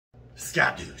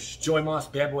Scott Douche, Joy Moss,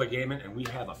 Bad Boy Gaming, and we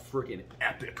have a freaking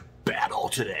epic battle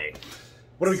today.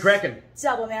 What are we cracking?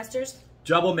 Double Masters.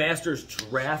 Double Masters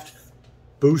Draft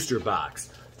Booster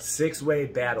Box. 6-way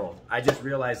battle. I just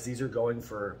realized these are going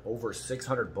for over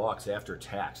 600 bucks after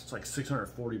tax. It's like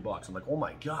 640 bucks. I'm like, oh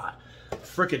my God.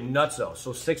 Freaking nutso.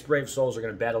 So 6 brave souls are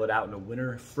going to battle it out, and the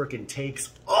winner freaking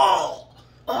takes all.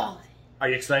 Are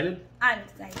you excited? I'm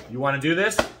excited. You want to do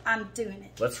this? I'm doing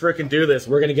it. Let's freaking do this.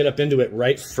 We're going to get up into it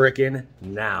right freaking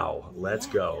now. Let's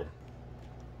go.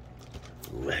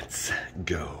 Let's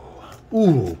go.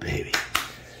 Ooh, baby.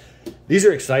 These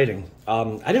are exciting.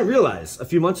 I didn't realize a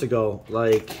few months ago,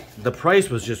 like, the price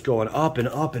was just going up and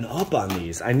up and up on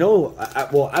these. I know,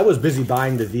 well, I was busy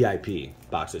buying the VIP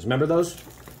boxes. Remember those?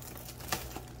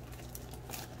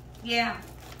 Yeah.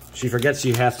 She forgets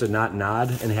she has to not nod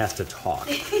and has to talk.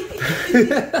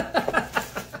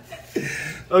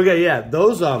 Okay, yeah,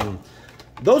 those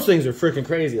things are freaking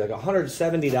crazy. Like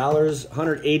 $170,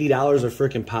 $180 a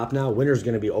freaking pop now. Winner's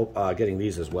going to be getting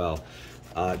these as well.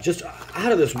 Just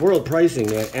out of this world pricing,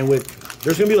 man. And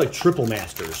there's going to be like triple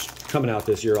masters coming out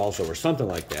this year also, or something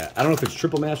like that. I don't know if it's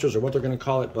triple masters or what they're going to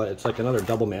call it, but it's like another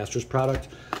double masters product.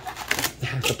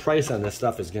 The price on this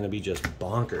stuff is going to be just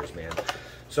bonkers, man.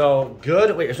 So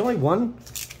good. Wait, there's only one.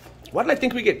 Why did I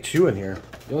think we get 2 in here?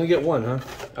 You only get 1, huh?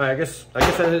 I guess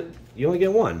you only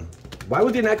get 1. Why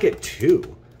would they not get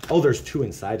 2? Oh, there's 2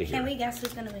 inside of here. Can we guess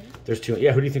who's gonna win? There's 2.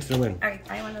 Yeah, who do you think's gonna win? All right,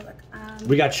 I want to look.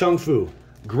 We got Chung Fu,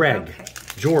 Greg, okay.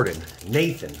 Jordan,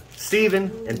 Nathan, Steven,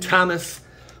 and Thomas.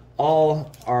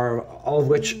 All of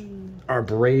which are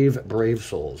brave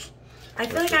souls. I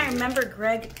feel like I remember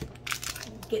Greg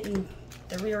getting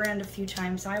the rear end a few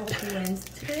times, so I hope he wins.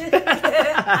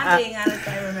 I'm being honest,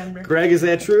 I remember. Greg, is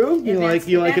that true? You like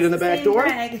it in the back door?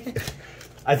 Greg.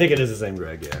 I think it is the same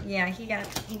Greg, yeah. Yeah, he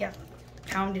got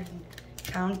pounded in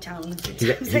Pound Town.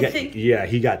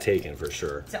 He got taken for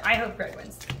sure. So I hope Greg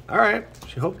wins. All right.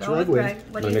 She hopes Greg wins. Greg.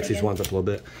 What I'm gonna mix these ones up a little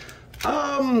bit.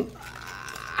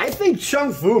 I think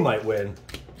Chung Fu might win.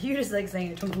 You just like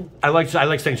saying Chung Fu. I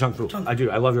like saying Chung Fu. I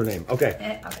do. I love your name.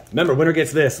 Okay. Okay. Remember, winner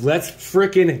gets this. Let's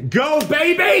freaking go,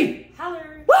 baby!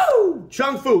 Holler. Woo!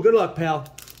 Chung Fu, good luck, pal.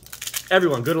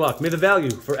 Everyone, good luck. May the value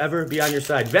forever be on your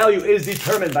side. Value is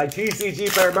determined by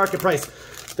TCGPlayer market price.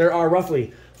 There are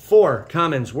roughly 4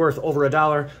 commons worth over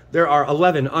 $1. There are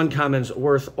 11 uncommons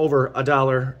worth over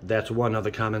 $1. That's one of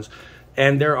the commons.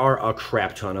 And there are a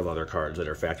crap ton of other cards that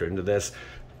are factored into this.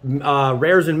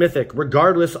 Rares and Mythic,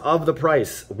 regardless of the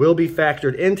price, will be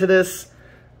factored into this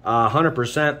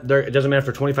 100%. It doesn't matter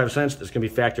for 25 cents. This can be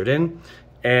factored in.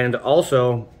 And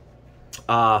also,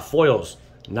 foils.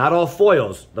 Not all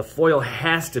foils. The foil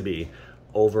has to be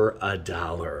over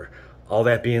 $1. All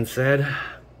that being said,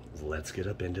 let's get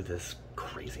up into this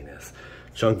craziness.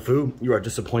 Chung Fu, you are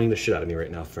disappointing the shit out of me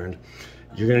right now, friend.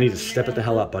 You're going to need to step it the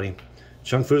hell up, buddy.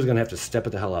 Chung Fu's going to have to step it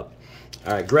the hell up.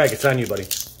 All right, Greg, it's on you, buddy.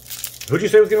 Who'd you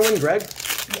say was going to win, Greg?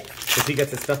 Yes. Because he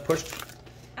gets his stuff pushed?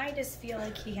 I just feel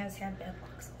like he has had bad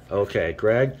luck. Okay,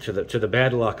 Greg, to the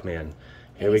bad luck, man.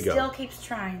 Here we go. He still keeps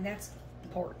trying. That's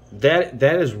important.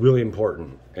 That is really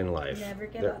important in life. Never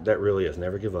give up. That really is.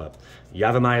 Never give up.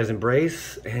 Yavamaya's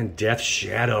Embrace and Death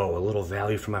Shadow. A little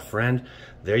value for my friend.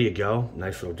 There you go.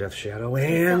 Nice little Death Shadow.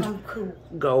 And cool.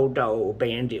 Godo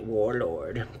Bandit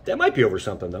Warlord. That might be over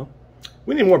something, though.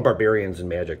 We need more barbarians in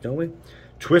Magic, don't we?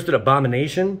 Twisted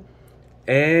Abomination.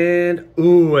 And,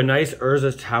 ooh, a nice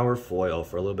Urza's Tower foil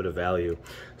for a little bit of value.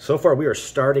 So far, we are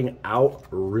starting out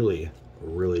really,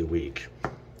 really weak.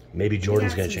 Maybe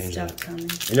Jordan's going to change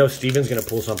that. You know, Steven's going to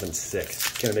pull something sick.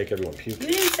 It's going to make everyone puke. You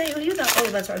didn't say who you thought. Oh,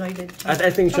 that's right. No, you did.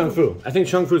 I think Chung Fu. I think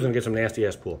Chung Fu's going to get some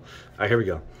nasty-ass pull. All right, here we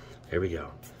go. Here we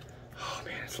go. Oh,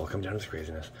 man, it's all come down to this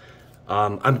craziness.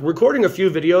 I'm recording a few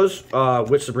videos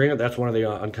with Sabrina. That's one of the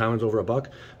uncommons over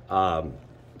 $1.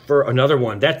 For another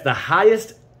one. That's the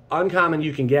highest uncommon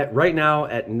you can get right now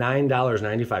at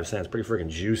 $9.95. Pretty freaking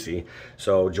juicy.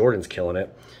 So Jordan's killing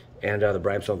it. And the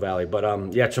Brimstone Valley.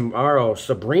 But yeah, tomorrow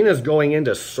Sabrina's going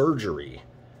into surgery.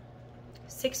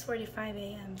 6:45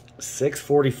 a.m.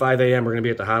 6:45 a.m. We're gonna be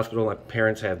at the hospital. My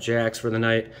parents have Jacks for the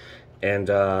night. And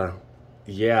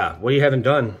yeah, what you haven't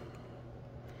done?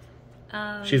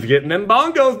 She's getting them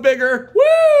bongos bigger.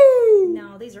 Woo!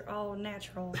 No, these are all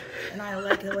natural, and I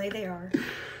like the way they are.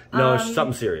 No,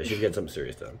 something serious. You get something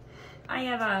serious done. I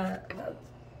have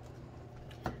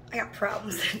I got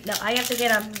problems. No, I have to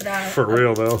get for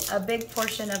real though. A big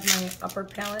portion of my upper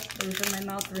palate, the roof of my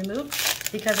mouth,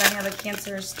 removed because I have a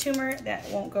cancerous tumor that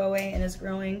won't go away and is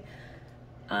growing.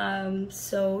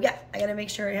 So yeah, I gotta make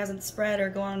sure it hasn't spread or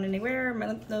gone anywhere, my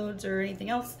lymph nodes or anything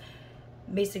else.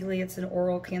 basically it's an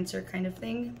oral cancer kind of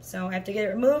thing. So I have to get it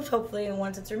removed, hopefully, and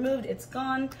once it's removed, it's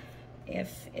gone.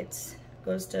 If it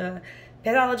goes to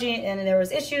pathology and there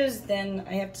was issues, then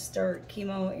I have to start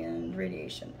chemo and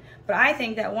radiation. But I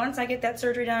think that once I get that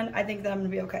surgery done, I think that I'm gonna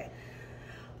be okay.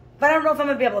 But I don't know if I'm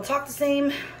gonna be able to talk the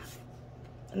same.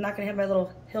 I'm not gonna have my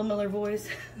little Hillmiller voice.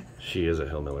 She is a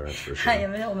Hillmiller, that's for sure. I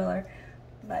am a Hillmiller.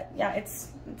 But yeah,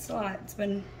 it's a lot. It's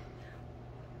been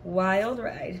a wild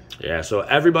ride. Yeah, so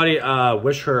everybody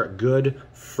wish her good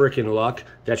freaking luck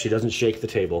that she doesn't shake the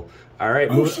table. All right,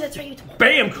 oh shit, that's right. You told me.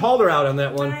 Bam, called her out on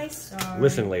that one. Sorry.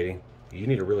 Listen, lady, you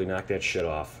need to really knock that shit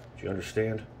off. Do you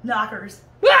understand? Knockers.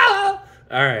 Ah!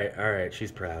 All right.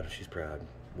 She's proud. She's proud.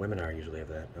 Women are usually have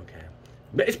that. Okay.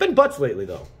 But it's been butts lately,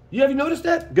 though. Have you noticed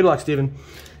that? Good luck, Steven.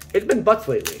 It's been butts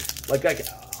lately. Like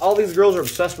all these girls are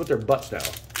obsessed with their butts now.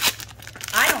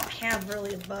 I don't have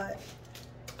really a butt.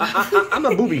 I'm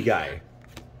a booby guy.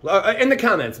 In the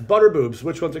comments, butt or boobs,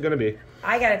 which one's it going to be?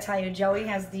 I gotta tell you, Joey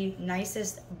has the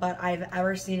nicest butt I've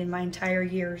ever seen in my entire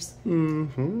years.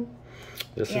 Mm-hmm.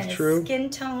 This is true. His skin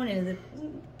tone and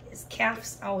his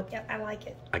calves. Oh, yeah, I like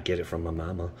it. I get it from my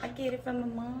mama. I get it from my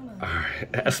mama. All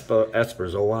right,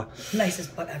 Esperzoa.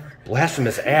 Nicest butt ever.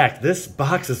 Blasphemous act. This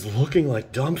box is looking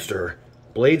like dumpster.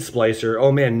 Blade splicer.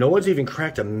 Oh man, no one's even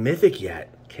cracked a mythic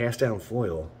yet. Cast down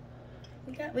foil.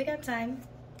 We got time.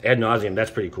 Ad nauseum.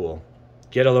 That's pretty cool.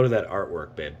 Get a load of that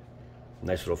artwork, babe.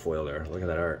 Nice little foil there. Look at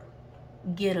that art.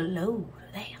 Get a load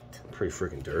of that. Pretty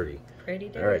freaking dirty. Pretty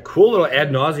dirty. All right, cool little ad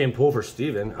nauseum pull for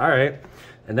Steven. All right.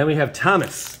 And then we have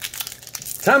Thomas.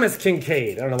 Thomas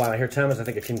Kincaid. I don't know why I hear Thomas, I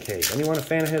think of Kincaid. Anyone a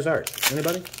fan of his art?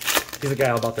 Anybody? He's a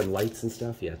guy all about them lights and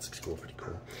stuff. Yeah, it's cool, pretty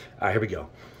cool. All right, here we go.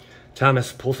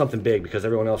 Thomas, pull something big because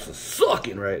everyone else is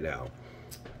sucking right now.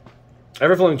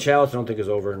 Everflowing Chalice, I don't think is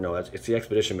over. No, it's the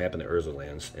Expedition map in the Urza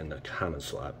lands in the common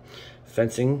slot.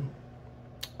 Fencing.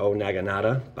 Oh,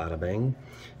 Naganada. Bada bang.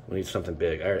 We need something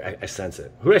big. I sense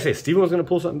it. Who did I say? Steven was going to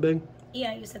pull something big?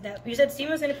 Yeah, you said that. You said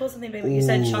Steven was going to pull something big, but you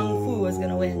said Chung Fu was going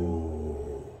to win.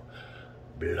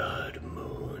 Blood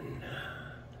Moon.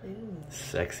 Ooh.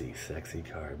 Sexy, sexy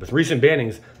card. With recent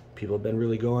bannings, people have been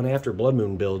really going after Blood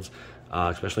Moon builds,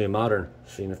 especially in Modern,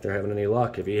 seeing if they're having any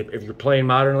luck. If you're playing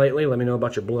Modern lately, let me know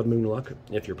about your Blood Moon luck,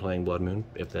 if you're playing Blood Moon,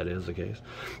 if that is the case.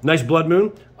 Nice Blood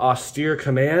Moon. Austere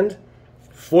Command.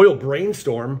 Foil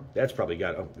Brainstorm. That's probably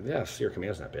got... Oh, yeah, Austere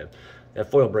Command's not bad.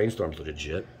 That Foil Brainstorm's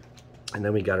legit. And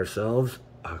then we got ourselves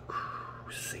a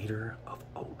Crusader of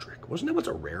Odric. Wasn't that what's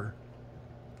a rare?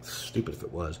 Stupid if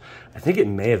it was. I think it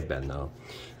may have been, though.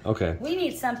 Okay. We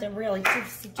need something really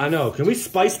juicy. I know. Can we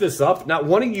spice this up? Not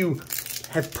one of you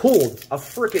have pulled a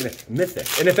freaking mythic.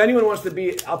 And if anyone wants to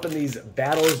be up in these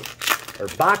battles or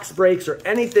box breaks or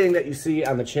anything that you see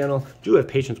on the channel, do have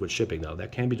patience with shipping, though.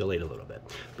 That can be delayed a little bit.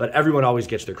 But everyone always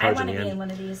gets their cards in the end. I want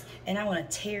to be in one of these, and I want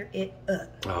to tear it up.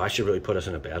 Oh, I should really put us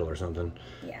in a battle or something.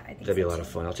 Yeah, I think that'd be a lot of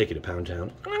fun. I'll take you to Pound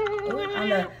Town.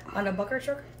 On a bucker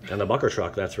truck? On the bucker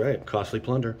truck, that's right. Costly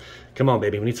plunder. Come on,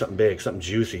 baby. We need something big, something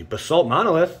juicy. Basalt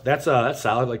Monolith. That's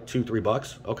solid, like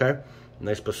 $2-3. Okay.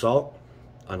 Nice basalt.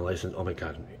 Unlicensed. Oh my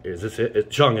God. Is this it?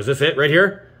 Chung, is this it right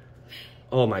here?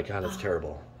 Oh my God, that's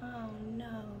terrible. Oh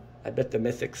no. I bet the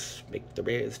mythics make the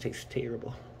rares taste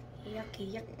terrible.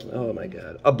 Yucky, yucky. Oh my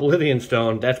God. Oblivion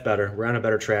Stone. That's better. We're on a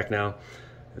better track now.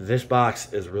 This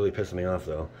box is really pissing me off,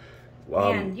 though.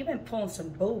 Man, you've been pulling some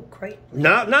bull crate.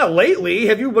 Not lately.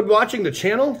 Have you been watching the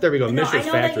channel? There we go. No, Mistress I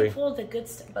know Factory. that you pulled the good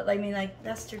stuff, but I mean, like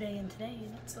yesterday and today,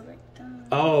 not so right.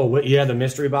 Oh, yeah, the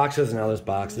mystery boxes. Now this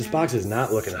box. This box is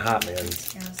not looking hot, man.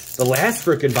 Yes. The last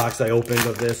freaking box I opened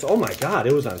of this, oh my God,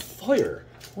 it was on fire.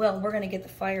 Well, we're going to get the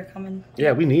fire coming.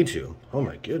 Yeah, we need to. Oh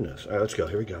my goodness. All right, let's go.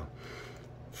 Here we go.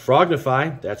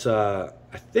 Frognify. That's, I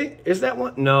think, is that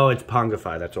one? No, it's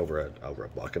Pongify. That's over a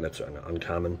buck, and that's an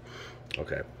uncommon.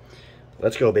 Okay.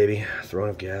 Let's go, baby. Throne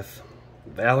of Geth.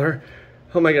 Valor.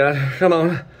 Oh my God. Come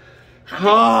on.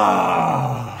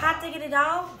 Hot diggity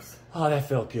dogs. Oh, that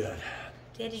felt good.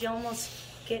 Did you almost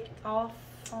get off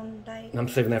on that? I'm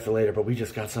saving that for later, but we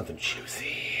just got something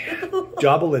juicy.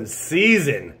 Double in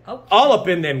season. Okay. All up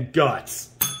in them guts.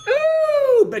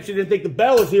 Ooh, bet you didn't think the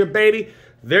bell was here, baby.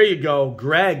 There you go.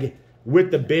 Greg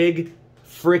with the big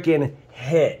freaking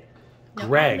hit. Now,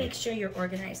 Greg. make sure you're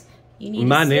organized. You need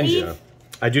My a sleeve. ninja.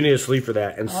 I do need a sleeve for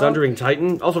that. And Sundering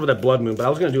Titan. Also for that Blood Moon, but I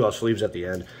was going to do all sleeves at the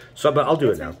end. So, but I'll do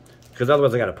it now. Because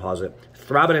otherwise I got to pause it.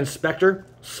 Throbbing Inspector.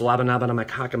 Slobbing on my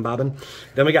cock and bobbin.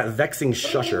 Then we got Vexing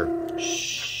Shusher.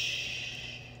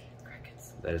 Shh.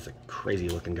 That is a crazy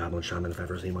looking Goblin Shaman if I've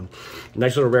ever seen one.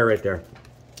 Nice little rare right there.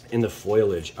 In the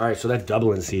foliage. All right, so that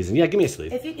double in season. Yeah, give me a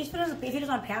sleeve. If you just want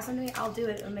to pass on to me, I'll do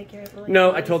it and make it really.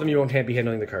 No, I told them you won't be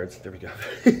handling the cards. There we go.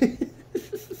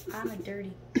 I'm a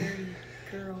dirty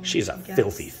girl. She's a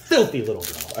filthy, filthy little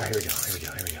girl. All right, here we go. Here we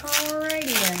go. Here we go.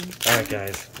 Alrighty then. All right,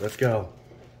 guys, let's go.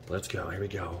 Let's go. Here we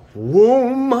go.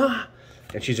 Whoom.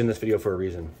 And she's in this video for a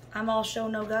reason. I'm all show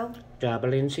no go.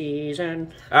 Doubling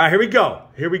season. All right, here we go.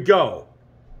 Here we go.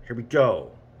 Here we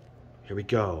go. Here we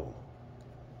go.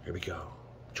 Here we go.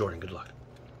 Jordan, good luck.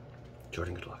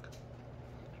 Jordan, good luck.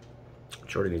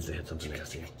 Jordan needs to hit something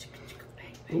nasty.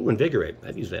 Ooh, invigorate.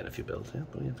 I've used that in a few builds. Yeah,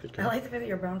 but yeah, it's good. I like the fact that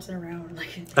you're bouncing around. Like,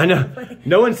 I know.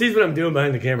 No one sees what I'm doing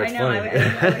behind the camera. It's I know.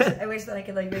 funny. I wish that I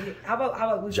could like. Maybe, how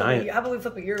about we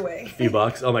flip it your way? A few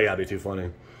bucks. Oh my god, it'd be too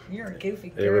funny. You're a goofy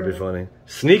girl. It would be funny.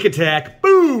 Sneak attack.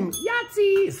 Boom.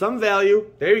 Yahtzee. Some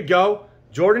value. There you go.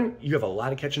 Jordan, you have a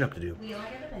lot of catching up to do.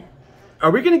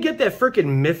 Are we gonna get that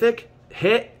freaking mythic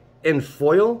hit in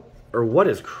foil, or what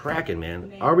is cracking,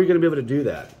 man? Are we gonna be able to do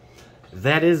that?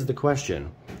 That is the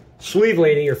question. Sleeve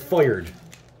lady, you're fired.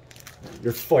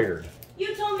 You're fired.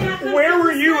 You told me I couldn't. Where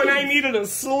were you when I needed a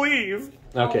sleeve?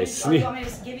 Okay, sneak. You want me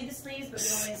to give you the sleeves, but you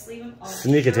want me to sleeve them?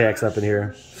 Sneak attacks up in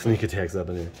here. Sneak attacks up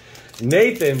in here.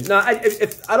 Nathan, no, I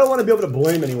don't want to be able to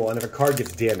blame anyone if a card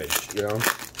gets damaged, you know?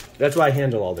 That's why I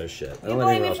handle all this shit. I don't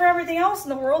blame me for everything else in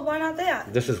the world. Why not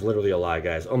that? This is literally a lie,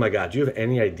 guys. Oh my god, do you have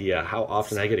any idea how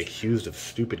often I get accused of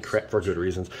stupid crap for good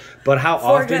reasons? But how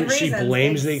often she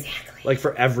blames me, like,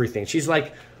 for everything. She's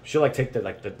like, she'll like take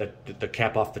the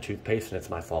cap off the toothpaste, and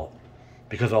it's my fault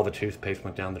because all the toothpaste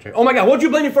went down the drain. Oh my god, what'd you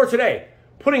blame me for today?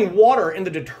 Putting water in the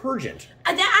detergent.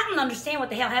 I don't understand what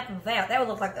the hell happened with that. That would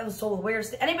look like that was so weird.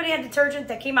 Anybody had detergent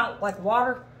that came out like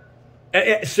water?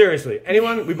 Seriously,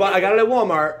 anyone? I got it at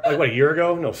Walmart like what, a year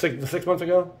ago? No, 6 months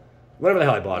ago. Whatever the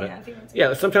hell I bought it.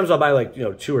 Yeah, sometimes I'll buy like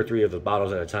 2 or 3 of the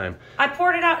bottles at a time. I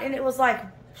poured it out and it was like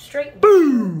straight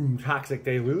boom, toxic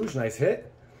deluge, nice hit.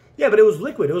 Yeah, but it was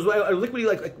liquid. It was like a liquidy,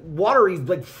 like watery,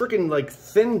 like freaking like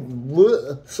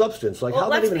thin substance. Like,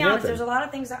 well, how did that even happen? Let's be honest. There's a lot of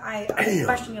things that I'm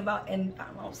questioning about, and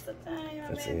most of the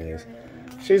time,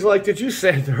 she's like, "Did you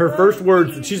say her first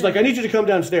words?" She's like, "I need you to come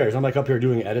downstairs." I'm like up here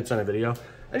doing edits on a video.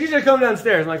 I need you to come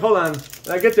downstairs. I'm like, "Hold on." And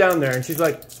I get down there, and she's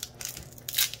like,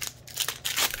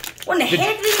 "What the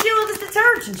heck did you do with this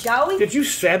detergent, shall we?" Did you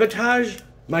sabotage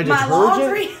my detergent?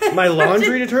 Laundry? My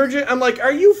laundry detergent? I'm like,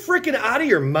 are you freaking out of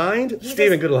your mind?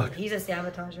 Steven, good luck. He's a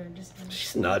sabotager.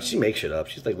 She's nuts. She makes shit up.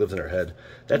 She's like lives in her head.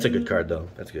 That's a good card, though.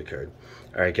 That's a good card.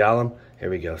 All right, Gollum. Here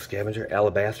we go. Scavenger,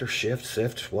 Alabaster, Shift,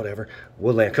 Sift, whatever.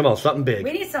 Woodland. Come on, something big.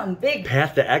 We need something big.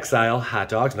 Path to Exile. Hot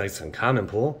Dogs. Nice and common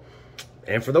pool.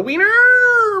 And for the wiener,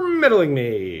 Middling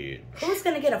Me. Who's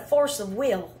going to get a Force of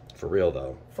Will? For real,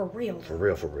 though. For real. For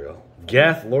real, for real.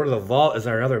 Geth, Lord of the Vault is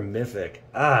our other mythic.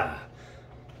 Ah.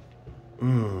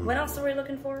 What else are we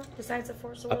looking for besides a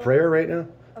Force of Will? A prayer right now?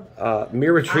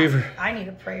 Mirror Retriever. I need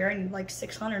a prayer. I need like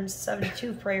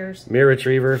 672 prayers. Mirror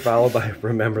Retriever followed by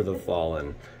Remember the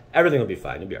Fallen. Everything will be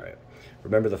fine. You'll be all right.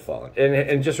 Remember the Fallen.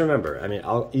 And just remember, I mean,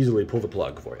 I'll easily pull the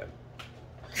plug for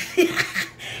you.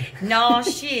 No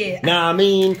shit. Nah,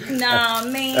 mean. Nah,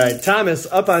 mean. All right, Thomas.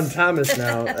 Up on Thomas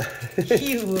now.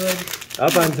 You would.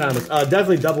 Up on Thomas.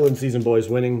 Definitely doubling season, boys.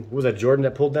 Winning. Was that Jordan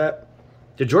that pulled that?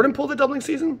 Did Jordan pull the doubling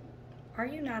season? Are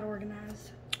you not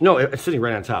organized? No, it's sitting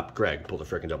right on top. Greg pulled the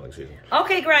freaking doubling season.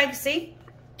 Okay, Greg, see?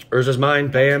 Yours is mine.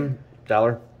 Bam.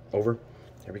 $1. Over.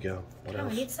 Here we go. What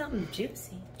else? I need something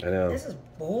juicy. I know. This is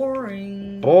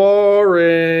boring.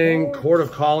 Boring. Court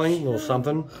of Calling. A little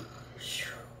something.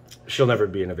 She'll never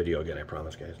be in a video again, I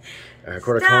promise, guys. All right,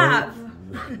 Court of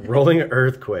Calling. Rolling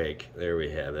Earthquake. There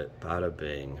we have it. Bada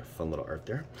bing. Fun little art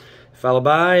there. Followed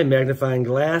by Magnifying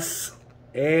Glass.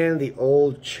 And the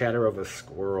old chatter of a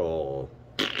squirrel.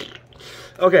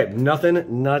 Okay,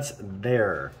 nothing nuts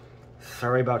there.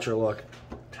 Sorry about your look.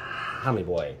 Tommy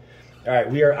boy. All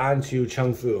right, we are on to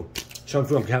Chung Fu. Chung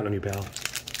Fu, I'm counting on you, pal.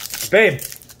 Babe.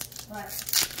 What?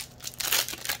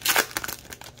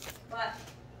 What?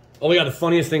 Oh my god, the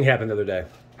funniest thing happened the other day.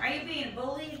 Are you being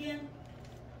bullied again?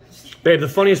 Babe, the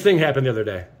funniest thing happened the other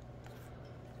day.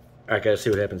 All right, guys, see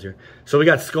what happens here. So we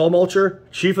got Skull Mulcher,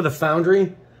 Chief of the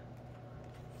Foundry,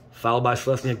 followed by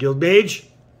Celestia Guild Mage,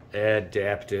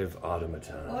 Adaptive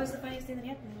Automaton. What was the funniest thing that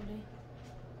happened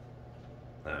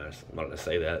the other day? I just wanted to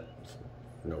say that.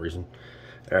 For no reason.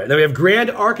 All right, then we have Grand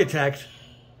Architect.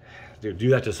 Dude, do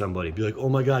that to somebody. Be like, oh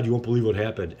my god, you won't believe what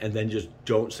happened. And then just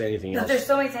don't say anything else. There's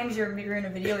so many times you're in a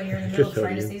video and you're in the middle of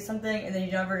trying to say something and then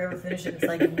you never ever finish it. It's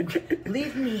like,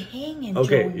 leave me hanging,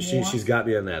 okay, she's got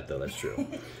me on that, though. That's true.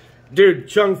 Dude,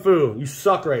 Chung Fu, you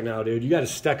suck right now, dude. You gotta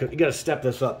step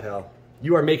this up, pal.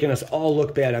 You are making us all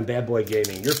look bad on Bad Boy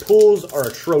Gaming. Your pulls are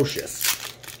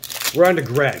atrocious. We're on to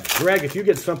Greg. Greg, if you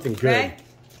get something good. Greg?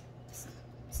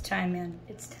 It's time, man.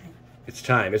 It's time. It's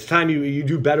time. It's time you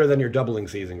do better than your doubling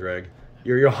season, Greg.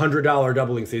 Your $100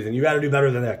 doubling season. You got to do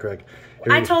better than that, Craig.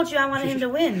 I told you I wanted him to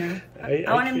win. I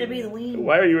want him to be the winner.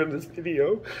 Why are you in this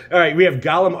video? All right, we have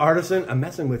Gollum Artisan. I'm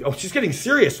messing with you. Oh, she's getting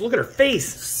serious. Look at her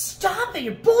face. Stop it.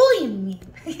 You're bullying me.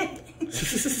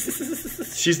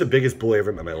 She's the biggest bully I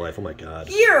ever met in my life. Oh, my God.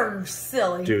 You're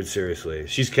silly. Dude, seriously.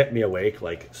 She's kept me awake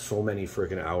like so many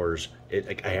freaking hours.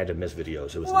 I had to miss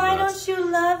videos. It was Why nuts. don't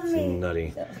you love me? It's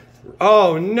nutty.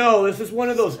 Oh, no. This is one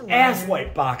of those ass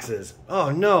wipe boxes. Oh,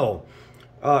 no.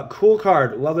 Cool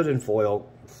card. Love it in foil.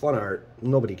 Fun art.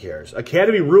 Nobody cares.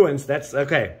 Academy Ruins. That's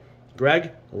okay.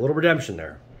 Greg, a little redemption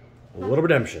there. A little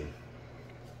redemption.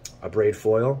 A braid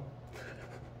foil.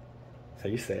 Are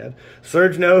you sad?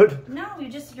 Surge Node. No,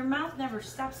 your mouth never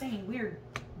stops saying weird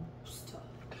stuff.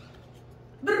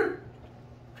 Brr.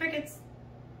 Crickets.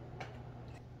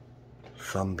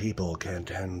 Some people can't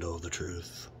handle the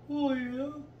truth. Oh,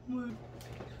 yeah.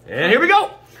 And here we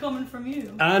go. Coming from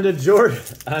you. On to Jordan.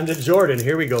 On to Jordan.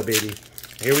 Here we go, baby.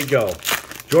 Here we go.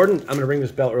 Jordan, I'm going to ring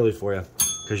this bell early for you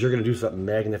because you're going to do something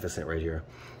magnificent right here.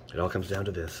 It all comes down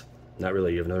to this. Not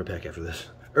really. You have another pack after this.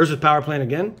 Urza's Power Plant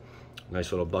again.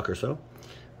 Nice little buck or so.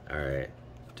 All right.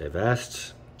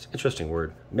 Divest. It's an interesting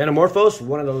word. Metamorphose.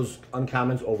 One of those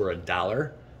uncommons over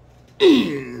 $1.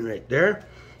 Right there.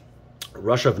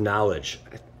 Rush of Knowledge.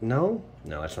 No?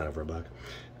 No, that's not over $1.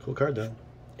 Cool card, though.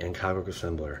 And Cockroach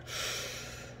Assembler.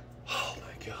 Oh,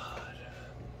 my God.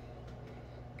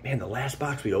 Man, the last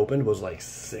box we opened was like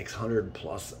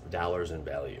 $600+ in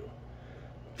value.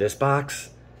 This box,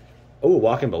 oh,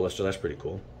 Walking Ballista, that's pretty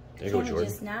cool. There you go, Jordan.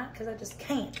 Just not, because I just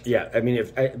can't. Yeah, I mean,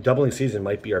 doubling season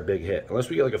might be our big hit, unless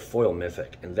we get like a foil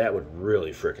mythic, and that would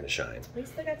really freaking shine. At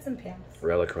least I got some packs.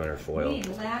 Relic Runner foil.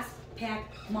 Last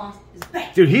pack moss is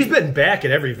back. Dude, he's been back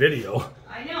in every video.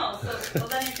 I know. So, well,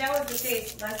 then if that was the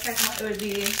case, last pack moss, it would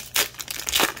be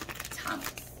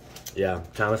Thomas. Yeah,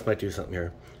 Thomas might do something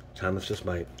here. Thomas just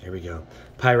might. Here we go.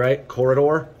 Pyrite,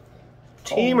 Corridor,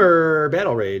 Teamer,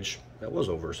 Battle Rage. That was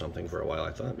over something for a while,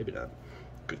 I thought. Maybe not.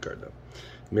 Good card, though.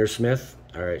 Mir Smith.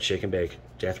 All right, Shake and Bake.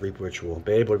 Death Reap Ritual.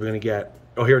 Babe, what are we going to get?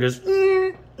 Oh, here it is.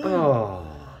 Oh.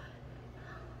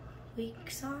 Weak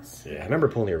sauce? Yeah, I remember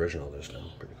pulling the original this time.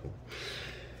 Pretty cool.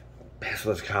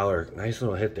 Basilisk Collar. Nice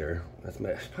little hit there. That's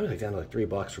probably like down to like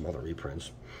 $3 from all the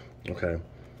reprints. Okay.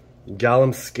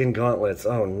 Gollum Skin Gauntlets.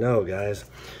 Oh, no, guys.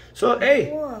 So,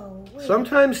 hey, Whoa,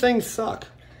 sometimes things suck.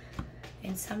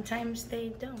 And sometimes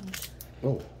they don't.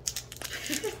 Oh.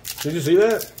 Did you see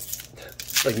that?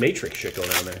 It's like Matrix shit going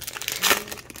on there.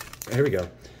 Here we go.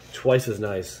 Twice as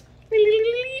nice.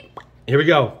 Here we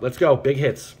go. Let's go. Big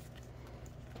hits.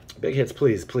 Big hits,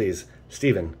 please, please.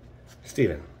 Steven.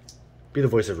 Steven. Be the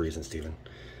voice of reason, Steven.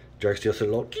 Darksteel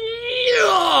Citadel.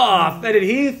 Yeah! Fetid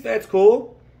Heath. That's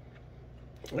cool.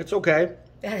 That's okay.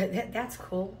 That's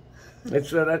cool.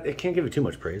 It's it can't give it too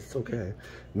much praise. It's okay.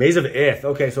 Maze of Ith.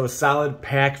 Okay, so a solid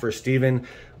pack for Steven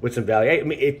with some value. I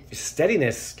mean,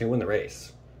 steadiness can win the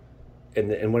race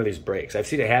in one of these breaks. I've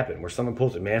seen it happen where someone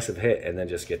pulls a massive hit and then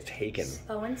just gets taken.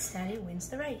 Slow and steady wins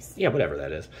the race. Yeah, whatever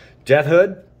that is. Death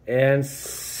Hood and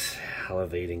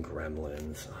Salivating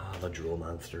Gremlins. Oh, the Drool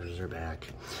Monsters are back.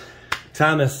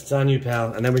 Thomas, it's on you,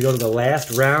 pal. And then we go to the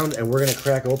last round, and we're going to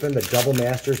crack open the Double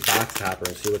Masters box topper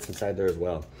and see what's inside there as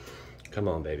well. Come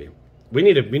on, baby. We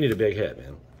need a big hit,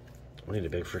 man. We need a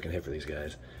big freaking hit for these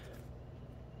guys.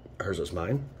 Hers is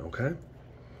mine. Okay.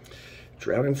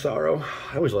 Drowning Sorrow.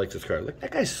 I always like this card. Look,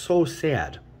 that guy's so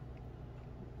sad.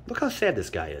 Look how sad this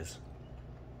guy is.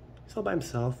 He's all by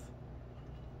himself.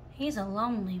 He's a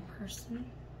lonely person.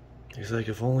 He's like,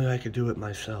 if only I could do it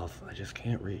myself. I just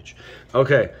can't reach.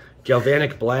 Okay.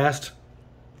 Galvanic Blast.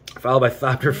 Followed by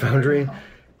Thopter Foundry.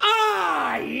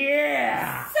 Ah,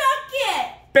 yeah! Suck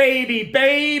it! Baby,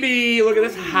 baby! Look at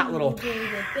this hot little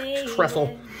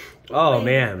trestle. Oh,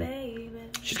 man. Baby.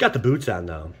 She's got the boots on,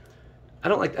 though. I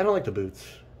don't like the boots.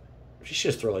 She should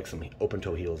just throw, like, some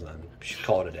open-toe heels on. She should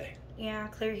call it a day. Yeah,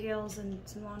 clear heels and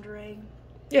some lingerie.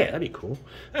 Yeah, that'd be cool.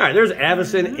 All right, there's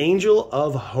Avacyn, Angel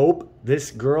of Hope.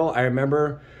 This girl, I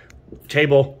remember,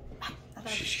 table.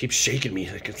 She keeps shaking me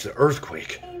like it's an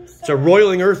earthquake. It's a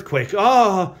roiling earthquake.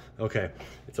 Oh, okay.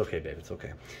 It's okay, babe. It's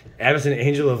okay. Avacyn,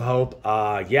 Angel of Hope.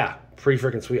 Yeah, pretty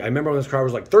freaking sweet. I remember when this card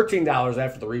was like $13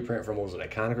 after the reprint from, what was it,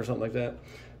 Iconic or something like that?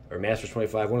 Or Masters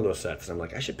 25, one of those sets. And I'm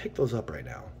like, I should pick those up right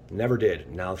now. Never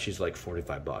did. Now she's like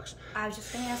 $45. I was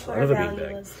just going to ask what her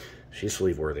value was. She's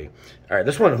sleeve worthy. All right,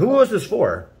 this one, who was this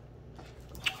for?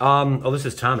 Oh, this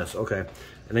is Thomas. Okay.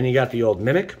 And then you got the old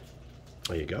Mimic.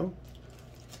 There you go.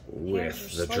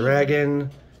 With the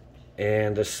dragon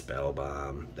and the spell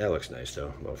bomb. That looks nice,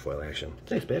 though. Little foil action.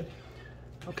 Thanks, babe.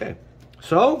 Okay.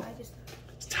 So,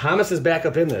 Thomas is back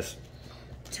up in this.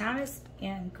 Thomas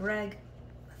and Greg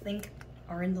think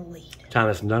are in the lead.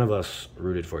 Thomas, none of us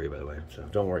rooted for you, by the way, so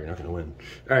don't worry, you're not going to win.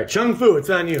 All right, Chung Fu, it's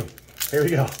on you. Here we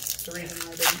go. That's the reason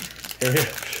why I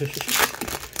didn't.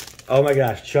 Here. Oh my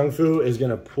gosh, Chung Fu is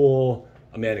going to pull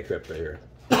a Mana Crypt right here.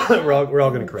 we're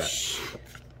all going to crap.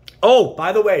 Oh,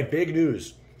 by the way, big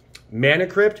news. Mana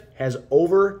Crypt has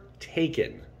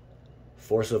overtaken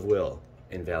Force of Will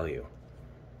in value.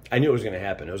 I knew it was going to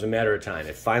happen. It was a matter of time.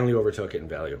 It finally overtook it in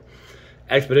value.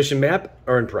 Expedition Map,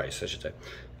 or in price, I should say.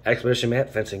 Expedition Map,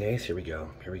 Fencing Ace, here we go.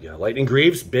 Here we go. Lightning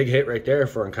Greaves, big hit right there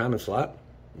for uncommon slot.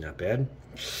 Not bad.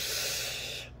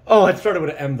 Oh, it started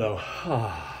with an M, though.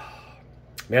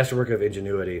 Masterwork of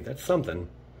Ingenuity, that's something.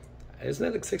 Isn't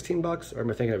that like 16 bucks? Or am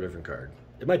I thinking of a different card?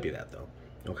 It might be that, though.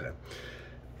 Okay.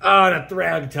 Oh, the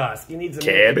Thragtusk. He needs a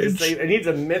cabbage. It needs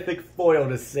a mythic foil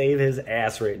to save his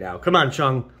ass right now. Come on,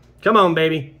 Chung. Come on,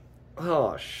 baby.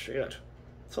 Oh, shit.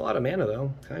 It's a lot of mana,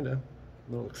 though. Kind of. A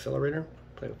little accelerator.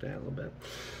 Play with that a little bit.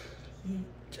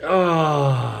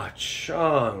 Oh,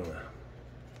 Chung.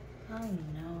 Oh,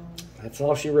 no. That's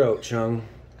all she wrote, Chung.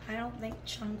 I don't think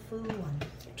Chung Fu won.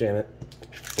 Damn it.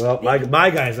 Well, my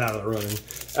guy's out of the running.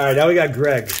 All right, now we got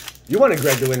Greg. You wanted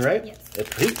Greg to win, right? Yes.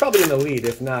 He's probably in the lead,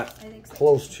 if not so.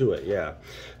 Close to it, yeah.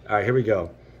 All right, here we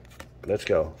go. Let's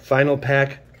go. Final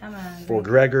pack for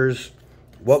Gregors.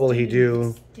 What will he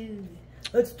do?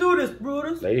 Let's do this,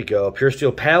 Brutus. There you go. Pure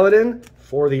Steel Paladin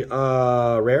for the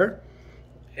rare.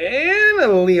 And a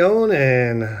Leon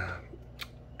and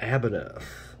Aberneth.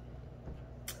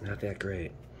 Not that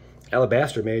great.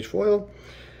 Alabaster Mage Foil.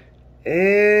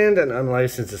 And an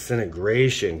Unlicensed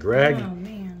Disintegration. Greg, oh,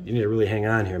 man. You need to really hang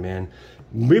on here, man.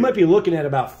 We might be looking at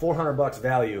about 400 bucks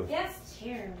value. That's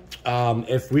terrible.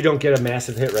 If we don't get a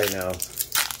massive hit right now.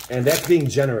 And that's being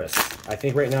generous. I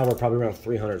think right now we're probably around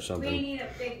 300 something. We need a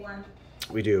big one.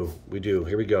 We do. We do.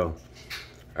 Here we go.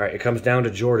 All right, it comes down to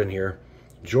Jordan here.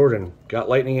 Jordan got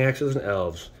lightning axes and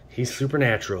elves. He's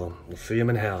supernatural. We'll see him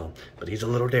in hell. But he's a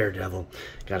little daredevil.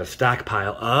 Got a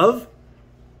stockpile of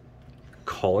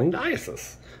Calling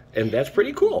Diocese. And that's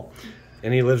pretty cool.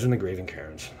 And he lives in the Graven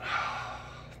Cairns.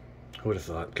 Who would have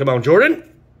thought? Come on, Jordan.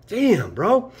 Damn,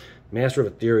 bro. Master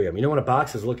of Ethereum. You know when a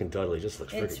box is looking dudley, it just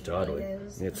looks freaking dudley.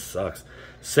 It sucks.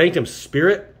 Sanctum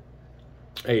Spirit.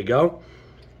 There you go.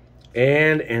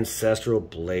 And Ancestral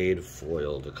Blade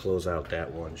Foil to close out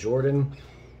that one. Jordan.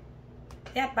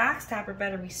 That box topper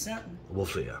better be something. We'll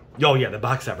see ya. Oh, yeah, the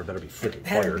box topper better be freaking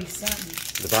fire. Better be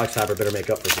something. The box topper better make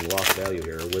up for some lost value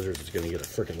here. Wizards is going to get a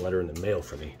freaking letter in the mail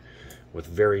from me with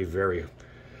very, very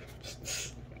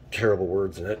terrible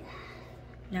words in it.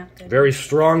 Not good. Very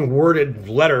strong worded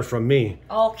letter from me.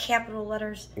 All capital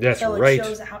letters. That's so right. It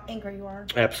shows how angry you are.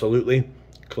 Absolutely.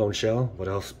 Clone Shell. What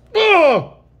else?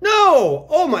 Oh! No!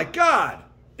 Oh my god!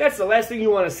 That's the last thing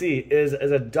you want to see is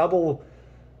a double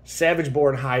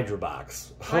Savage-Born Hydra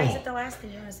box. Why is it the last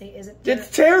thing you want to see? Is it? It's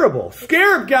terrible.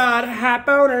 Scarab God, hot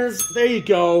boners. There you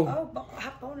go. Oh,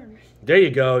 hot boners. There you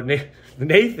go.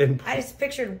 Nathan. I just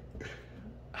pictured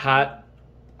hot.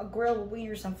 A grill with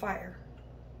wieners on fire.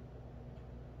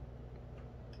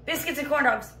 Biscuits and corn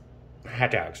dogs.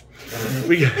 Hot dogs.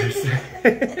 we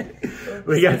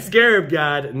got Scarab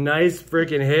God. Nice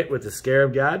freaking hit with the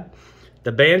Scarab God.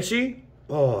 The Banshee.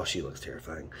 Oh, she looks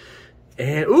terrifying.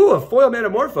 And ooh, a foil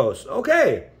Metamorphose.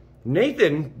 Okay,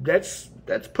 Nathan, that's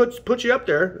puts you up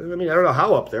there. I mean, I don't know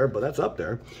how up there, but that's up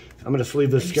there. I'm gonna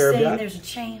sleeve this Scarab God. There's a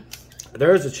chance.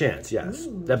 There is a chance, yes.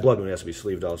 Ooh. That Blood Moon has to be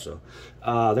sleeved also.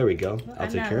 There we go. I'll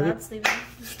take care of it.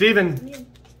 Steven,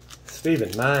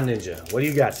 my ninja. What do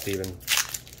you got, Steven?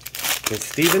 Can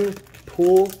Steven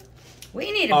pull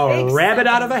we need a big rabbit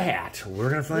out of a hat? We're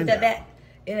gonna find out. That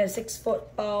in a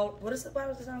 6-foot ball. What is it? What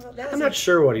was the song about? I'm not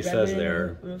sure what he says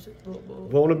there.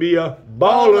 Wanna be a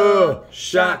baller,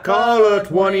 shot caller,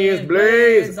 20th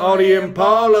blaze, on the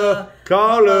Impala,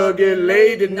 caller, get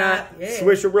laid tonight,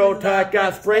 swish a roll tide,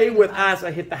 got sprayed with ice, I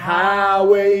hit the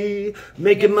highway,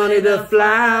 making money the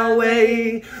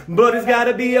flyway, but it's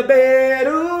gotta be a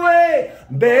better way,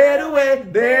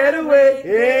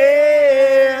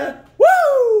 yeah,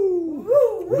 woo!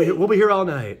 We'll be here all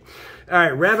night. All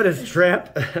right, Ravenous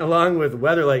Trap, along with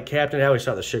Weatherlight Captain. I always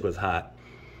thought the chick was hot.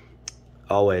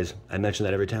 Always. I mention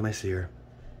that every time I see her.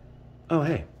 Oh,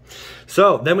 hey.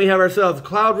 So, then we have ourselves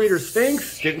Cloud Reader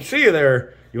Sphinx. Didn't see you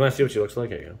there. You want to see what she looks like?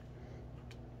 There you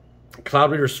go.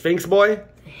 Cloud Reader Sphinx boy.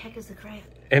 The heck is the crap?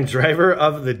 And Driver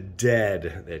of the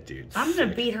Dead. That dude's I'm going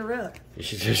to beat her up.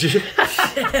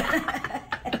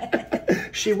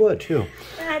 She would, too.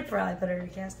 I'd probably put her in a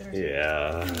caster.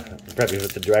 Yeah. Probably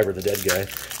with the Driver of the Dead guy.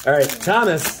 All right,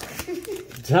 Thomas.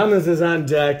 Thomas is on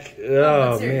deck.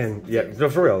 Oh, man. Yeah, no,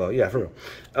 for real, though. Yeah, for real.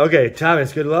 Okay,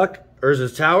 Thomas, good luck.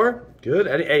 Urza's Tower. Good.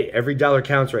 Hey, every dollar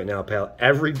counts right now, pal.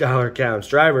 Every dollar counts.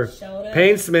 Driver. Showed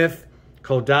Payne Smith.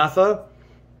 Koldatha.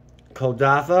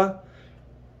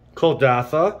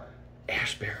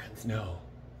 Ash Barons. No.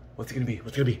 What's it going to be?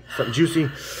 What's it going to be? Something juicy.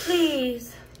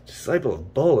 Please. Disciple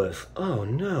of Bolus. Oh,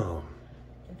 no.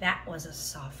 That was a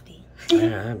softie.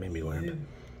 Yeah, that made me limp.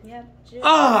 Yep.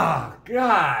 Oh,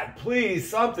 God. Please,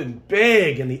 something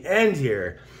big in the end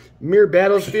here. Mere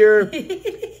Battlesphere.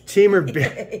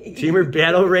 Teamer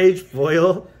Battle Rage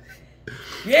Foil.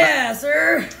 Yeah,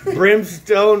 sir.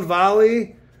 Brimstone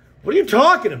Volley. What are you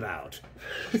talking about?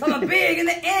 Something big in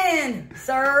the end,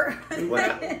 sir. I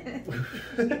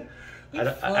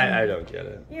don't get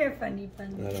it. You're funny. I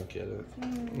don't get it.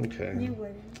 Okay. You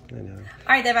wouldn't. I know. All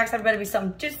right, that box better be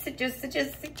something juicy.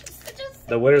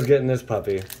 The winner's getting this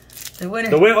puppy. The winner.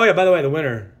 Oh, yeah, by the way, the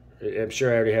winner. I'm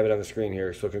sure I already have it on the screen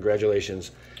here, so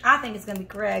congratulations. I think it's going to be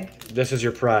Greg. This is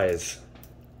your prize.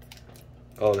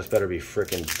 Oh, this better be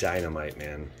freaking dynamite,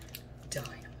 man.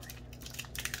 Dynamite.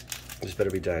 This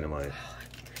better be dynamite.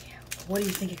 What do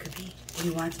you think it could be? What do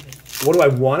you want it to be? What do I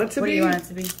want it to be? What do you want it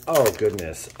to be? Oh,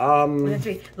 goodness. What do you want it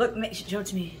to be? Look, show it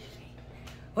to me.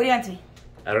 What do you want it to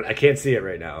be? I can't see it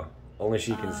right now. Only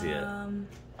she can see it.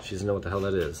 She doesn't know what the hell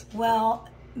that is. Well,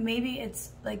 maybe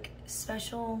it's like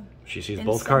special. She sees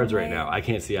both cards right now. I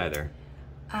can't see either.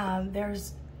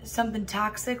 There's something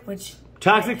toxic, which...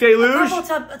 Toxic Deluge?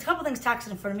 A couple things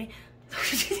toxic in front of me.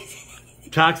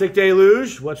 Toxic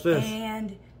Deluge? What's this?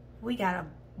 And we got a...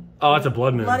 Oh, that's a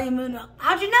blood moon. Bloody moon.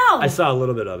 How'd you know? I saw a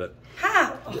little bit of it.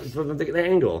 How? From the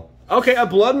angle. Okay, a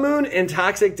blood moon and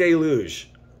Toxic Deluge.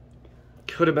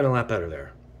 Could have been a lot better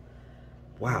there.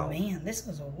 Wow. Oh, man, this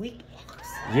was a weak box.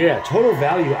 Yeah, total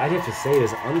value, I'd have to say,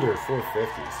 is under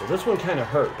 450. So this one kind of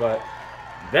hurt, but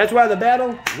that's why the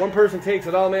battle. One person takes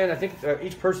it all, man. I think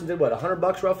each person did, what,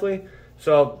 $100 roughly?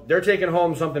 So they're taking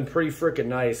home something pretty freaking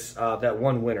nice. That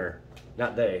one winner.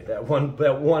 Not they. That one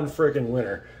freaking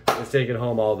winner is taking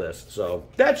home all this. So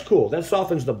that's cool. That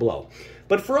softens the blow.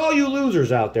 But for all you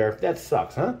losers out there, that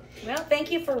sucks, huh? Well,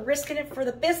 thank you for risking it for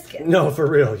the biscuit. No, for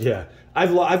real, yeah.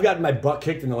 I've gotten my butt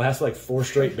kicked in the last, like, 4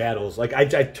 straight battles. Like, I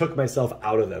took myself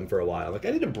out of them for a while. Like,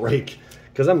 I need a break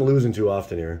because I'm losing too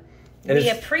often here. And we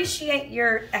appreciate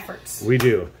your efforts. We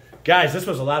do. Guys, this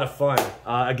was a lot of fun.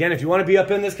 Again, if you want to be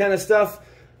up in this kind of stuff,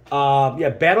 yeah,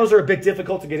 battles are a bit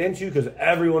difficult to get into because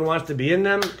everyone wants to be in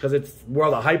them because it's where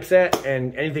all the hype's at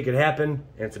and anything could happen.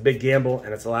 And it's a big gamble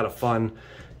and it's a lot of fun.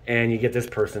 And you get this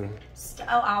person.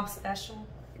 Oh, I'm special.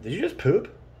 Did you just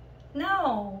poop?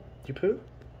 No. You poop?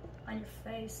 On your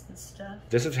face and stuff.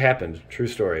 This has happened. True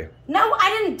story. No, I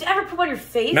didn't ever poop on your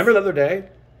face. Remember the other day?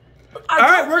 All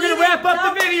right, we're going to wrap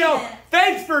up the video.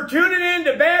 Thanks for tuning in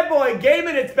to Bad Boy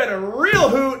Gaming. It's been a real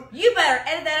hoot. You better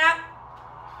edit that out.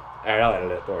 All right, I'll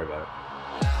edit it. Don't worry about it.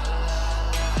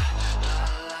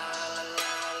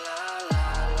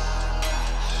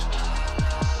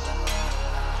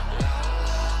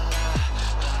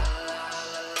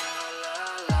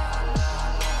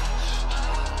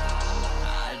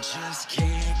 Just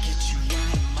can't get you